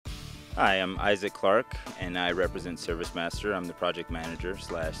Hi, I'm Isaac Clark, and I represent Service Master. I'm the project manager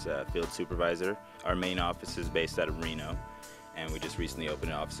slash field supervisor. Our main office is based out of Reno, and we just recently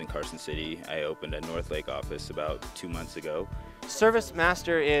opened an office in Carson City. I opened a North Lake office about 2 months ago. Service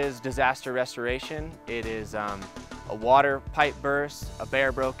Master is disaster restoration. It is a water pipe burst, a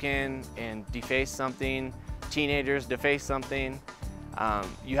bear broke in and defaced something, teenagers defaced something,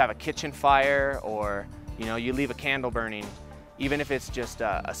 you have a kitchen fire, or you leave a candle burning. Even if it's just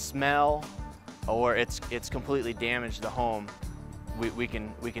a smell or it's completely damaged the home, we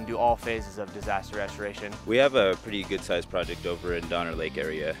can do all phases of disaster restoration. We have a pretty good-sized project over in Donner Lake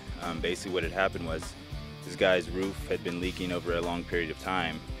area. Basically what had happened was this guy's roof had been leaking over a long period of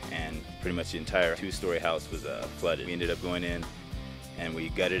time, and pretty much the entire two-story house was flooded. We ended up going in and we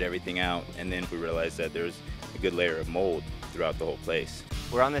gutted everything out, and then we realized that there was a good layer of mold throughout the whole place.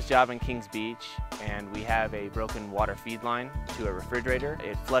 We're on this job in Kings Beach, and we have a broken water feed line to a refrigerator.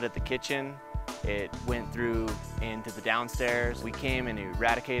 It flooded the kitchen. It went through into the downstairs. We came and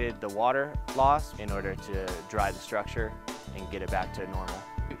eradicated the water loss in order to dry the structure and get it back to normal.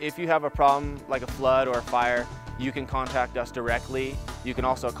 If you have a problem like a flood or a fire, you can contact us directly. You can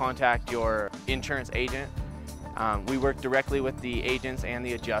also contact your insurance agent. We work directly with the agents and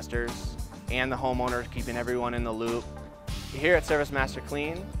the adjusters and the homeowners, keeping everyone in the loop. Here at Service Master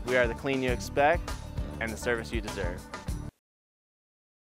Clean, we are the clean you expect and the service you deserve.